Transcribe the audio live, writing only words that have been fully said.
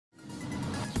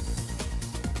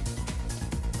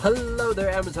Hello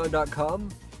there, Amazon.com.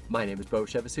 My name is Beau.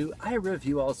 I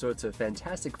review all sorts of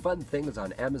fantastic fun things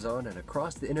on Amazon and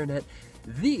across the internet.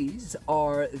 These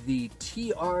are the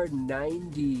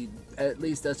Tr90, at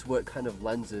least that's what kind of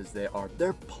lenses they are.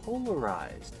 They're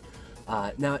polarized.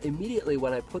 Now immediately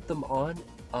when I put them on,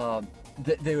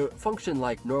 they function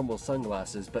like normal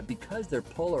sunglasses, but because they're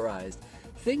polarized,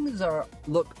 things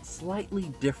look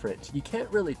slightly different. You can't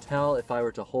really tell if I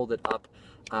were to hold it up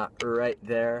right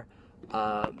there.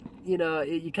 You know,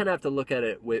 you kind of have to look at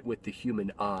it with the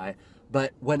human eye,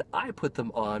 but when I put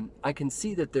them on, I can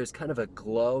see that there's kind of a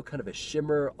glow, kind of a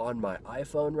shimmer on my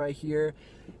iPhone right here.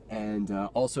 And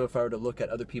also if I were to look at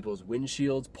other people's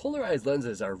windshields, polarized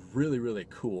lenses are really, really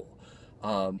cool.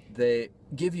 They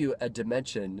give you a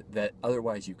dimension that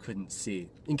otherwise you couldn't see.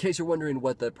 In case you're wondering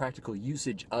what the practical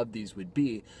usage of these would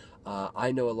be,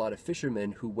 I know a lot of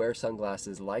fishermen who wear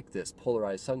sunglasses like this,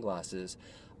 polarized sunglasses,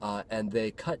 and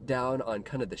they cut down on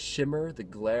kind of the shimmer, the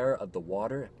glare of the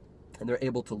water, and they're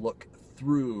able to look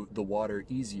through the water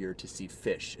easier to see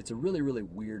fish. It's a really, really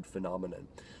weird phenomenon.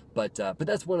 But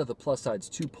that's one of the plus sides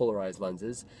to polarized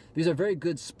lenses. These are very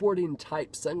good sporting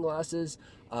type sunglasses,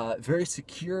 very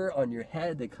secure on your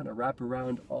head. They kind of wrap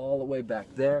around all the way back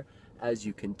there, as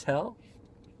you can tell.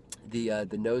 The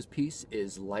nose piece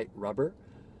is light rubber,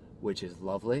 which is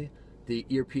lovely. The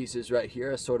earpiece is right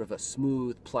here, sort of a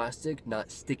smooth plastic, not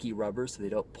sticky rubber, so they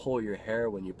don't pull your hair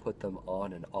when you put them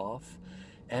on and off.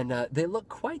 And they look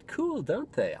quite cool,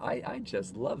 don't they? I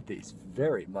just love these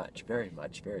very much,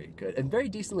 very good. And very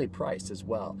decently priced as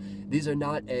well. These are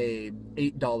not a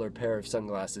 $8 pair of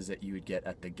sunglasses that you would get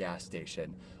at the gas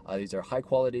station. These are high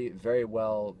quality, very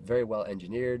well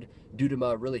engineered.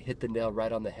 Duduma really hit the nail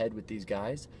right on the head with these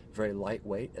guys. Very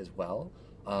lightweight as well.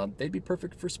 They'd be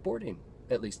perfect for sporting,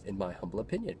 at least in my humble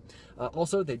opinion.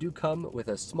 Also, they do come with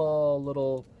a small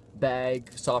little bag,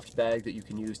 soft bag that you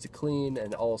can use to clean,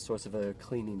 and all sorts of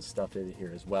cleaning stuff in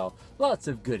here as well. Lots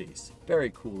of goodies. Very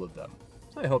cool of them.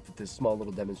 So I hope that this small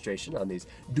little demonstration on these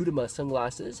Duduma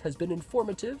sunglasses has been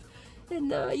informative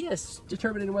and yes,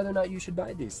 determining whether or not you should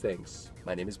buy these things.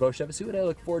 My name is Beau, and I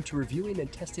look forward to reviewing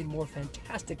and testing more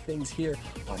fantastic things here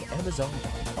on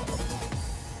Amazon.com.